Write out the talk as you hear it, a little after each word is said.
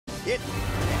You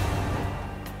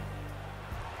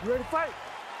ready to fight?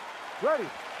 Ready.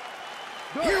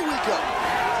 Here we go.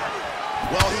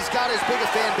 Well, he's got as big a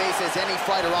fan base as any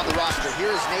fighter on the roster. Here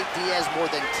is Nate Diaz, more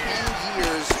than 10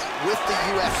 years with the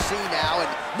UFC now, and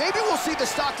maybe we'll see the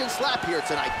Stockton slap here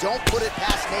tonight. Don't put it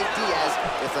past Nate Diaz.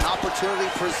 If an opportunity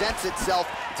presents itself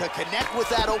to connect with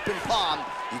that open palm,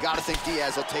 you got to think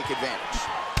Diaz will take advantage.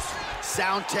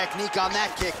 Sound technique on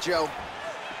that kick, Joe.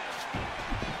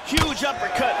 Huge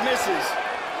uppercut, misses.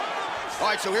 All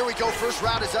right, so here we go. First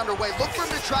round is underway. Look for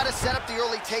him to try to set up the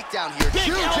early takedown here. Big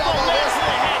Huge elbow elbow lands there.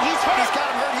 in the head. He's hurt. He's got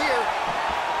him hurt here.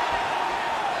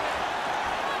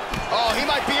 Oh, he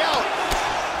might be out.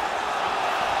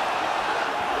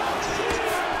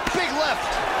 Big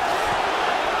left.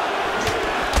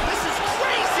 This is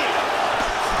crazy.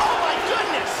 Oh, my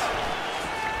goodness.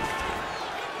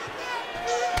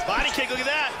 Body kick, look at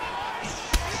that.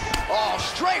 Oh,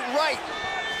 straight right.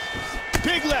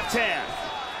 Big left hand.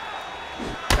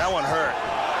 That one hurt.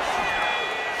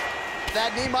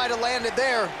 That knee might have landed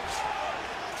there.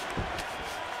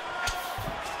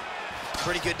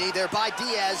 Pretty good knee there by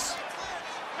Diaz.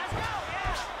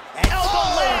 And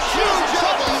Elbow lands. huge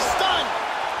elbow. He's stunned.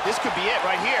 This could be it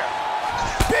right here.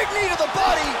 Big knee to the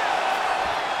body.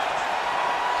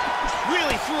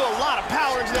 Really threw a lot of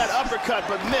power into that uppercut,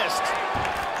 but missed.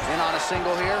 In on a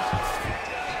single here.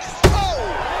 Oh!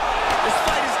 This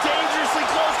fight is dangerously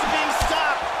close to being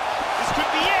stopped. This could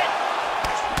be it.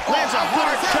 Lands a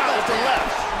hard shot with the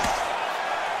left.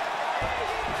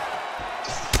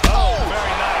 Oh,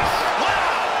 very nice.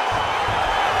 Wow!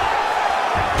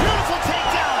 Beautiful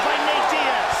takedown by Nate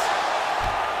Diaz.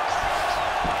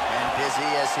 And busy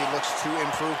as he looks to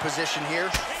improve position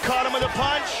here. Caught him with a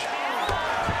punch.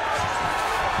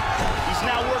 He's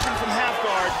now working from half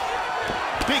guard.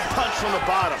 Big punch from the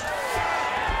bottom.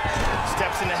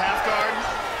 Steps into half guard.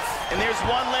 And there's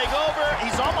one leg over.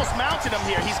 He's almost mounted him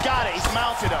here. He's got it. He's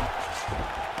mounted him.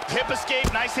 Hip escape.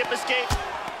 Nice hip escape.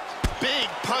 Big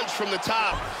punch from the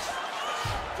top.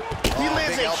 He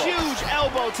lands a huge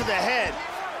elbow to the head.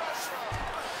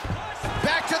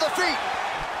 Back to the feet.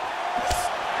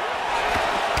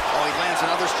 Oh, he lands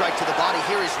another strike to the body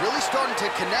here. He's really starting to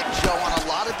connect, Joe, on a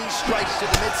lot of these strikes to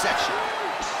the midsection.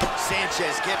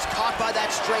 Sanchez gets caught by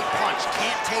that straight punch.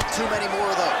 Can't take too many more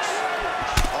of those.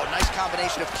 Oh, nice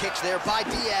combination of kicks there by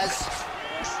Diaz.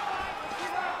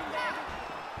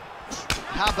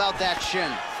 How about that shin?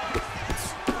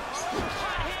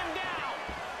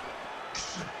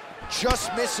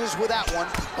 Just misses with that one.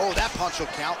 Oh, that punch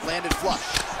will count. Landed flush.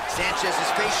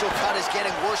 Sanchez's facial cut is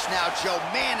getting worse now, Joe.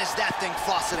 Man, is that thing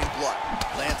fauceting blood.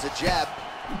 Lands a jab.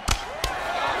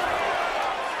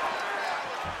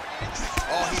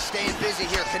 Oh, he's staying busy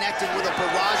here, connecting with a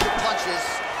barrage of punches.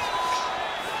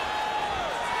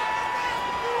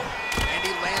 And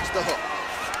he lands the hook.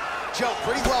 Joe,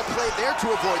 pretty well played there to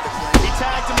avoid the clinch. He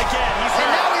tagged him again.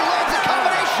 And now he lands a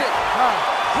combination.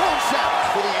 Wound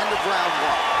sounds for the end of round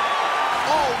one.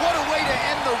 Oh, what a way to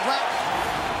end the round.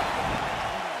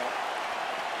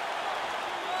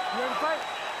 You ready to fight?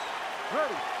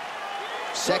 Ready.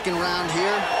 Second round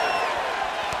here.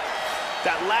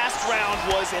 That last round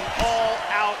was an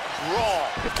all-out brawl.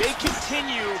 If they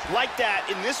continue like that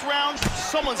in this round,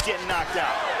 someone's getting knocked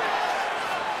out.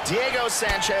 Diego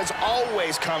Sanchez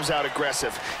always comes out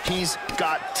aggressive. He's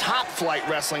got top-flight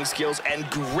wrestling skills and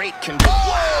great condition.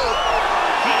 Oh!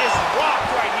 He is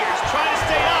rocked right here. He's trying to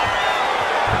stay up.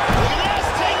 Look at this,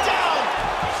 takedown.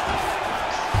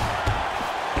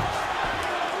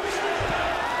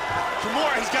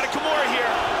 Kimura, he's got a Kimura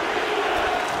here.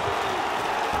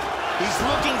 He's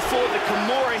looking for the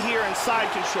Kimura here in side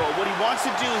control. What he wants to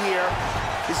do here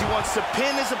is he wants to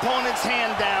pin his opponent's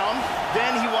hand down,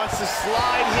 then he wants to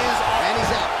slide his arm. And he's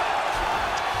out.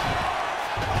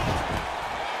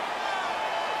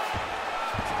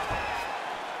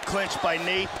 Clinch by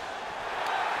Nate.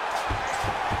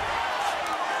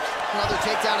 Another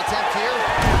takedown attempt here.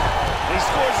 And he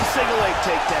scores a single leg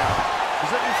takedown.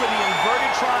 He's looking for the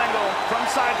inverted triangle from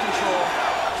side control.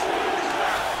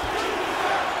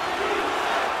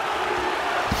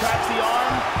 Traps the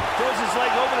arm, throws his leg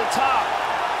over the top.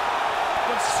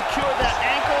 Wants to secure that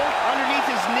ankle underneath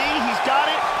his knee. He's got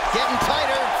it. Getting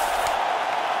tighter.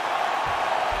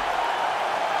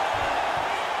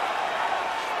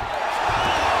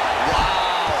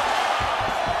 Wow.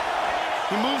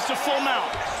 He moves to full mount.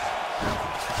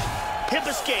 Hip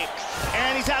escape.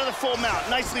 And he's out of the full mount.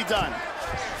 Nicely done.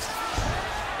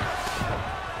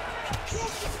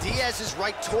 Diaz's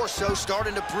right torso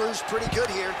starting to bruise pretty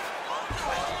good here.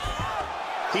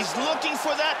 He's looking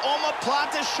for that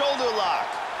omoplata shoulder lock.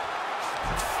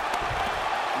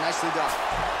 Nicely done.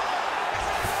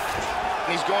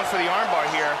 And he's going for the armbar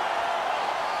here.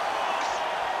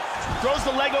 Throws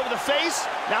the leg over the face.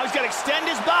 Now he's got to extend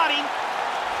his body.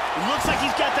 It looks like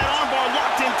he's got that armbar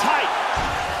locked in tight.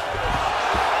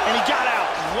 And he got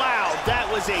out. Wow, that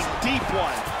was a deep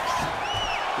one.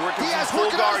 Diaz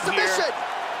working on a submission.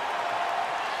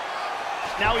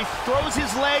 Now he throws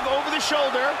his leg over the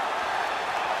shoulder.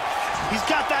 He's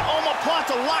got that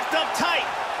omoplata locked up tight.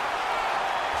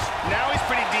 Now he's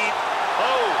pretty deep.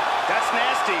 Oh, that's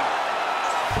nasty.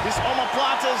 This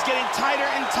omoplata is getting tighter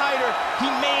and tighter.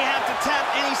 He may have to tap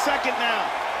any second now.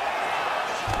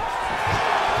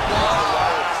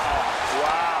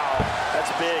 Wow, that's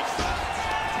big.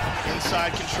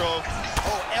 Inside control.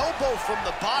 Oh, elbow from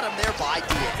the bottom there by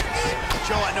Diaz.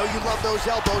 Joe, I know you love those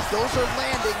elbows. Those are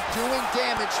landing, doing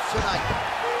damage tonight.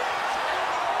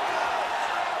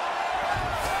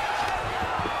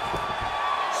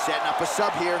 Setting up a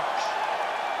sub here.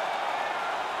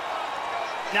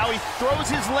 Now he throws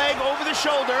his leg over the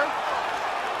shoulder.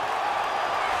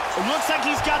 It looks like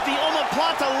he's got the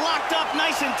omoplata locked up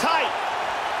nice and tight.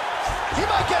 He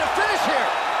might get a finish here.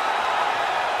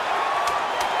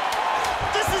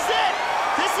 This is it.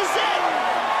 This is it.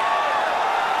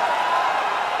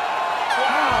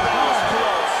 Wow, that was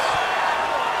close.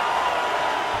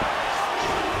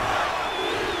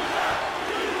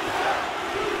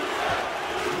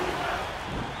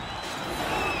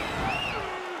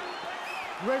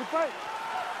 You ready to fight?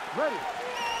 Ready.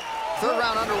 Third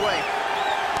round underway.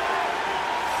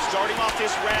 Starting off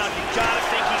this round, you gotta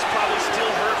think he's probably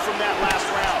still hurt from that last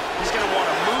round. He's gonna want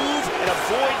to move and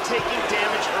avoid taking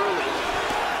damage early.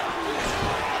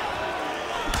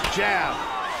 Jab.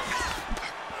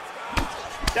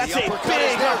 That's a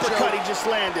big uppercut he just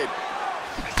landed.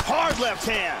 Hard left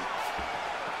hand.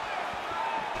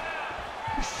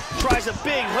 Tries a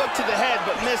big hook to the head,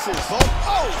 but misses.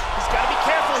 Oh, he's got to be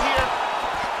careful here.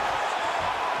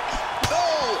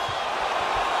 Oh!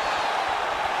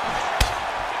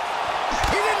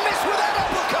 He didn't miss with that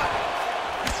uppercut.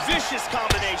 Vicious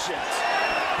combinations.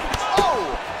 Oh!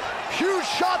 Huge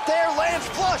shot there, lands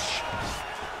flush.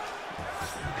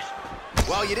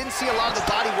 Well, you didn't see a lot of the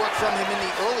body work from him in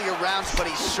the earlier rounds, but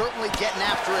he's certainly getting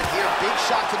after it here. Big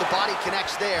shot to the body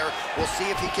connects there. We'll see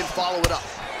if he can follow it up.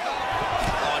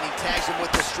 Oh, and he tags him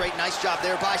with the straight. Nice job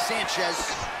there by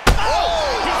Sanchez.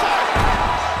 Oh! He's out.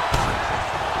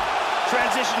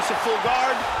 Transitions to full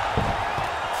guard.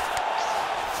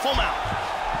 Full mount.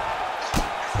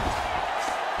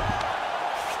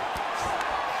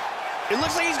 It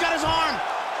looks like he's got his arm.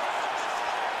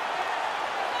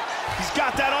 He's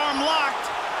got that arm locked.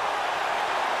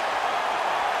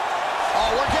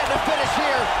 Oh, we're getting a finish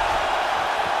here.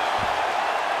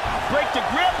 Break the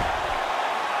grip.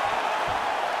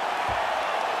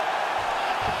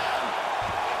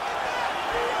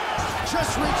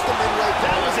 Just reached the midway.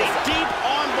 That was a deep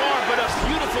arm bar, but a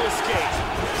beautiful escape.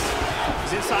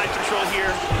 He's inside control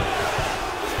here.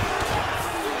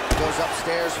 Goes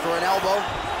upstairs for an elbow.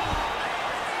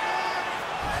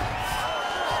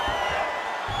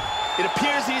 It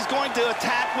appears he's going to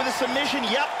attack with a submission.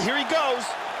 Yep, here he goes.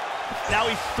 Now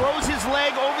he throws his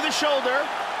leg over the shoulder.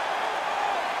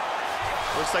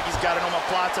 Looks like he's got an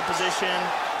omoplata position.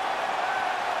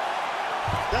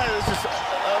 That is just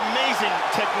amazing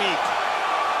technique.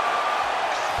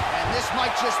 And this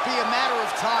might just be a matter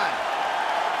of time.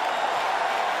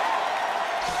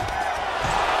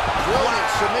 Brilliant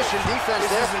submission defense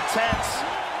there. This is intense.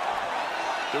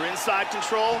 They're inside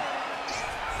control.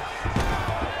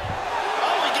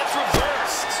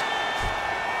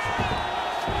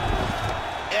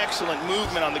 Excellent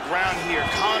movement on the ground here,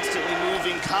 constantly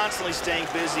moving, constantly staying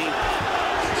busy.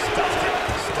 Stuffed it,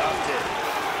 stuffed it.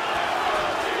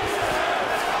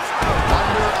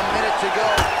 Under a minute to go.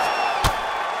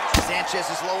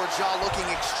 Sanchez's lower jaw looking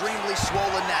extremely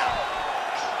swollen now.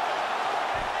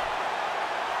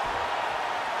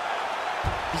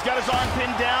 He's got his arm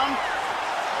pinned down.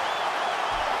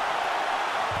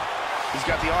 He's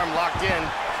got the arm locked in.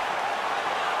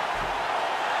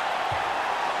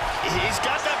 He's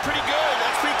got that pretty good.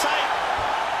 That's pretty tight.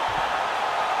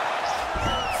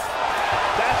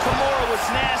 That Kimura was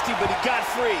nasty, but he got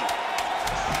free.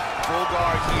 Full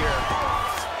guard here.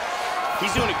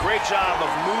 He's doing a great job of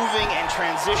moving and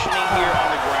transitioning here on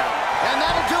the ground. And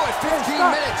that'll do it. 15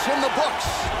 minutes in the books.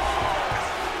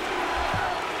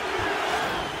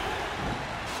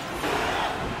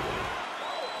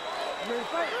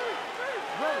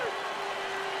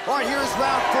 All right, here's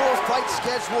round 4, fight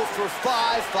scheduled for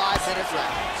 5 5-minute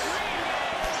rounds.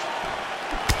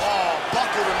 Oh,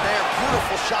 buckled him there.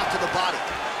 Beautiful shot to the body.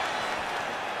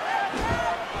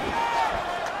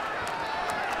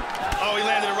 Oh, he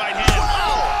landed a right hand.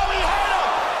 Wow! Oh, he hurt him!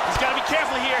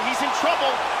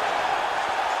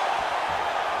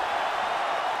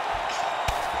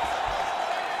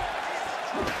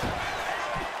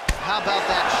 How about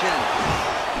that chin?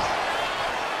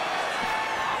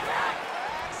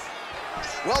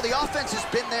 Well, the offense has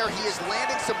been there. He is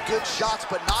landing some good shots,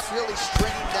 but not really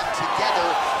stringing them together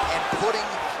and putting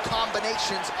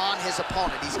combinations on his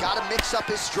opponent. He's got to mix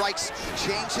up his strikes,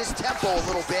 change his tempo a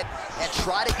little bit, and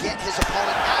try to get his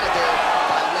opponent out of there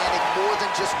by landing more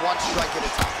than just one strike at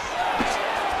a time.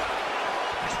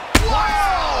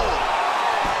 Wow!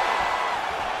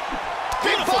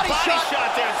 Big body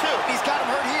shot there, too. He's got him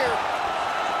hurt here.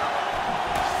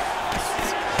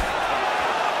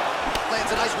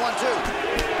 Lands a nice 1-2.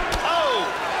 Oh!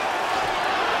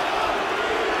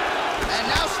 And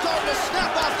now starting to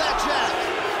snap off that jab.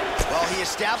 Well, he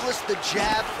established the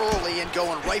jab early and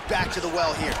going right back to the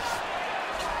well here.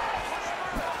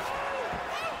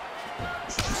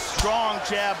 Strong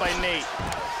jab by Nate.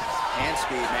 Hand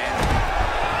speed, man.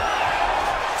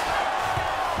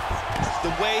 The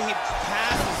way he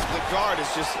passes the guard is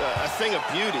just a thing of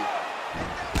beauty.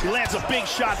 He lands a big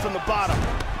shot from the bottom.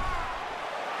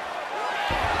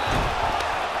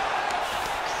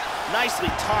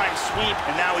 Nicely timed sweep,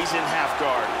 and now he's in half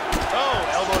guard. Oh,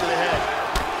 elbow to the head.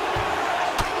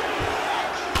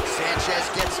 Sanchez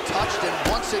gets touched, and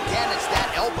once again, it's that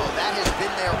elbow. That has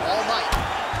been there all night.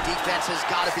 Defense has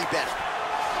got to be better.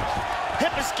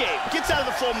 Hip escape, gets out of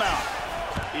the full mount.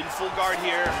 In full guard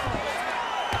here.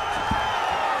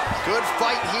 Good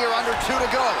fight here, under 2 to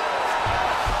go.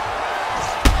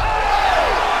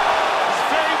 He's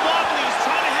very wobbly, he's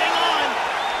trying to hang on.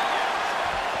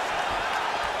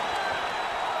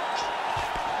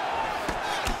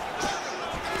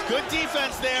 Good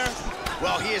defense there.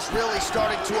 Well, he is really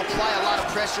starting to apply a lot of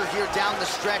pressure here down the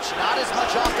stretch. Not as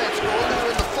much offense earlier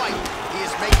in the fight. He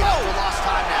is making up for lost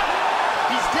time now.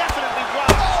 He's definitely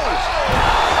robbed.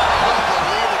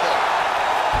 Unbelievable.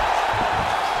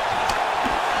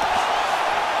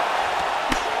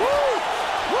 Woo!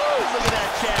 Woo! Look at that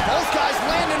jab. Both guys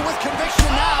landing with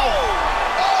conviction now.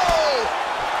 Oh!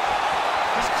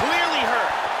 He's clearly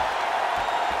hurt.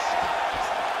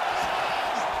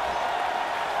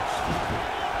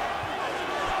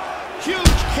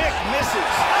 Huge kick misses.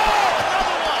 Oh,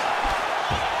 another one.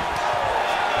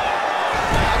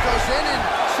 Now goes in and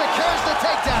secures the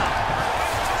takedown.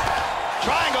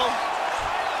 Triangle.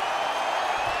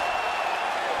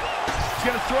 He's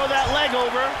gonna throw that leg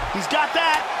over. He's got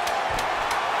that.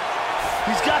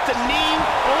 He's got the knee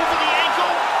over the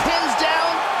ankle, pins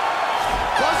down.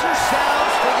 Buzzer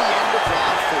sounds for the end of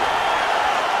round 4.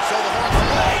 So the horn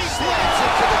slams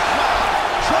into the ground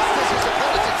just as his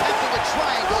opponent's attempting a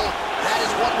triangle. That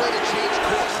is one way to change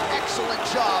course. Excellent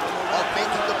job of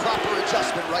making the proper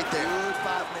adjustment right there. Good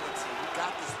 5 minutes. We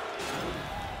got this.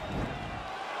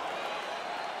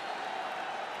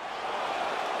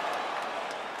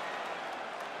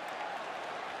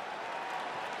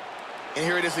 And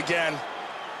here it is again.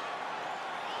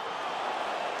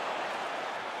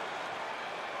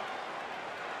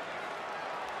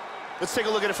 Let's take a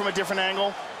look at it from a different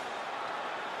angle.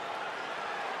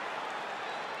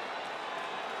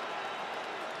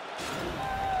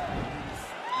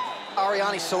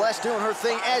 Ariane Celeste doing her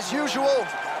thing as usual. You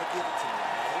gotta give it to me,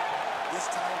 right? This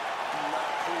time, do not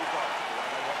pull back.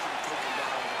 I want you to take him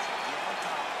down. I want you to get on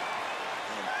top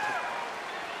and pick.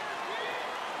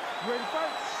 Ready,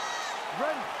 fight?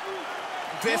 Ready.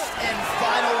 5th and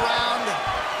final round.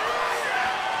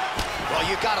 Well,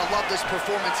 you gotta love this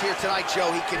performance here tonight,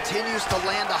 Joe. He continues to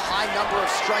land a high number of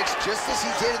strikes just as he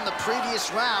did in the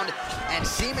previous round and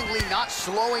seemingly not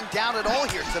slowing down at all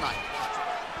here tonight.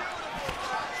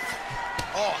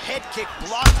 Oh, head kick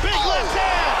blocked. Big left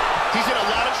hand! He's in a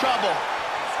lot of trouble.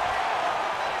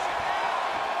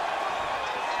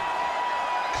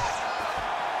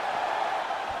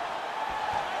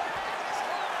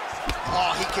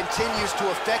 Oh, he continues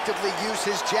to effectively use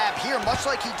his jab here, much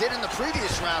like he did in the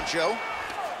previous round, Joe.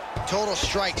 Total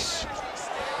strikes.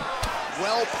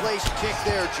 Well-placed kick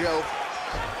there, Joe.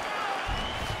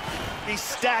 He's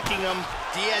stacking them.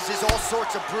 Diaz is all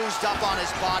sorts of bruised up on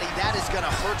his body. That is going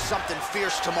to hurt something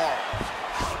fierce tomorrow.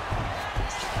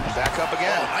 Back up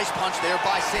again. Oh, nice punch there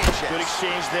by Sanchez. Good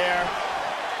exchange there.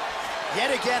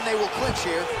 Yet again, they will clinch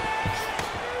here.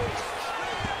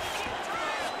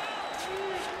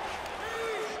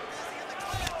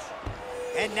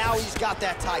 And now he's got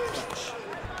that tie clinch.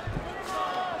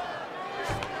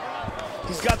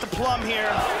 He's got the plum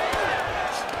here.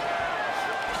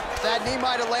 That knee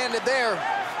might have landed there.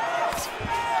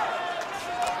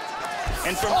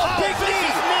 And from big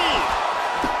knee!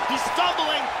 He's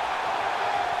stumbling.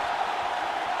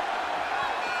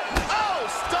 Oh,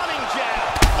 stunning jab.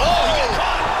 Oh, he got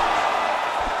caught.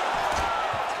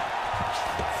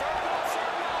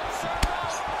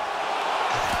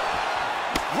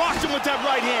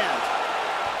 right hand.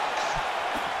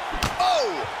 Oh!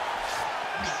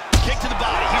 Kick to the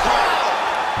body. He's hurt.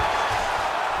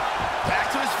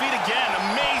 Back to his feet again.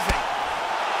 Amazing.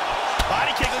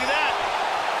 Body kick, look at that.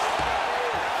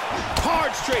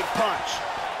 Hard straight punch.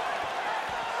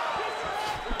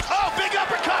 Oh, big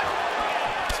uppercut.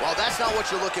 Well, that's not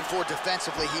what you're looking for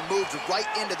defensively. He moved right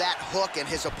into that hook, and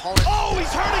his opponent... Oh,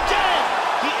 he's hurt again.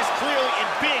 He is clearly in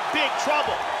big, big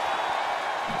trouble.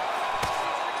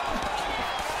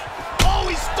 Oh,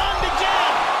 he's stunned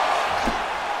again.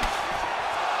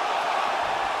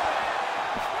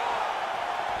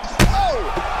 Oh!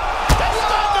 That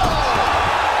stunned him.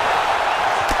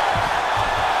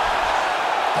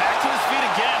 Back to his feet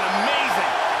again.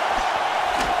 Amazing.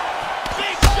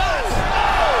 Big shots.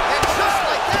 Oh! And just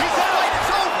like that, the fight is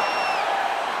over.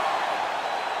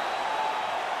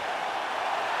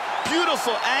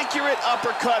 Beautiful, accurate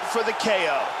uppercut for the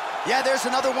KO. Yeah, there's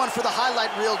another one for the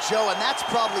highlight reel, Joe, and that's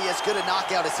probably as good a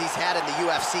knockout as he's had in the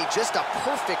UFC. Just a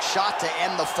perfect shot to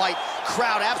end the fight.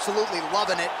 Crowd absolutely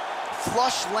loving it.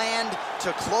 Flush land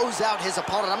to close out his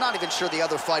opponent. I'm not even sure the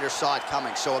other fighter saw it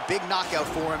coming. So a big knockout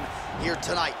for him here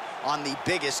tonight on the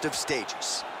biggest of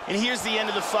stages. And here's the end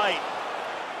of the fight.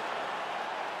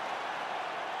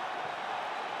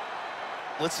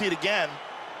 Let's see it again.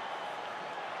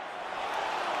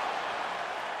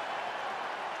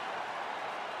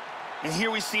 And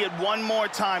here we see it one more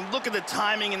time. Look at the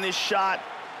timing in this shot.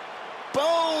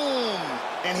 Boom!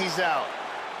 And he's out.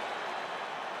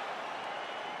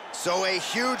 So a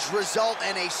huge result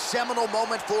and a seminal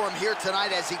moment for him here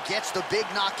tonight as he gets the big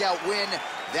knockout win.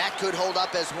 That could hold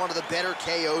up as one of the better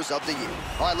KOs of the year.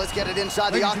 All right, let's get it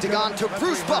inside the octagon to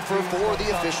Bruce Buffer for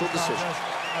the official decision.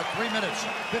 At 3 minutes,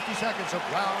 50 seconds of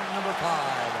round number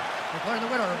 5. Declaring the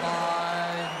winner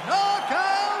by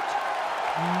knockout,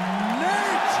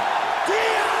 Nate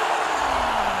Diaz!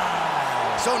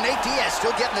 So Nate Diaz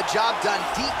still getting the job done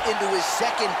deep into his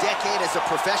second decade as a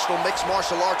professional mixed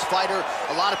martial arts fighter.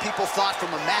 A lot of people thought from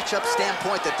a matchup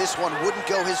standpoint that this one wouldn't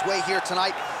go his way here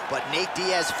tonight, but Nate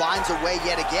Diaz finds a way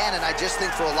yet again, and I just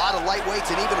think for a lot of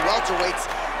lightweights and even welterweights,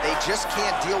 they just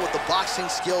can't deal with the boxing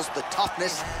skills, the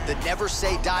toughness, the never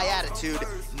say die attitude.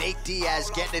 Nate Diaz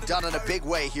getting it done in a big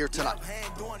way here tonight. Left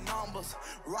hand doing numbers,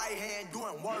 right hand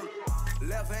doing work.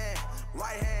 Left hand,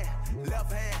 right hand,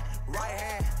 left hand, right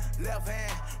hand, left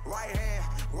hand, right hand,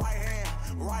 right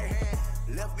hand, right hand.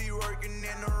 Left be working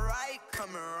in the right,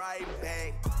 coming right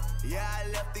back. Yeah, I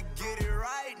left to get it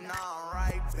right, now I'm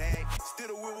right back. Still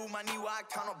the wheel with my knee while I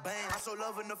count a bang. I show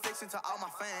love and affection to all my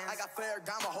fans. I got fair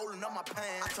gamma holding up my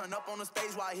pants. I turn up on the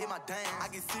stage while I hit my dance. I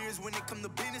get serious when it come to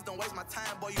business, don't waste my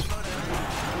time, boy, you know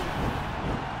that.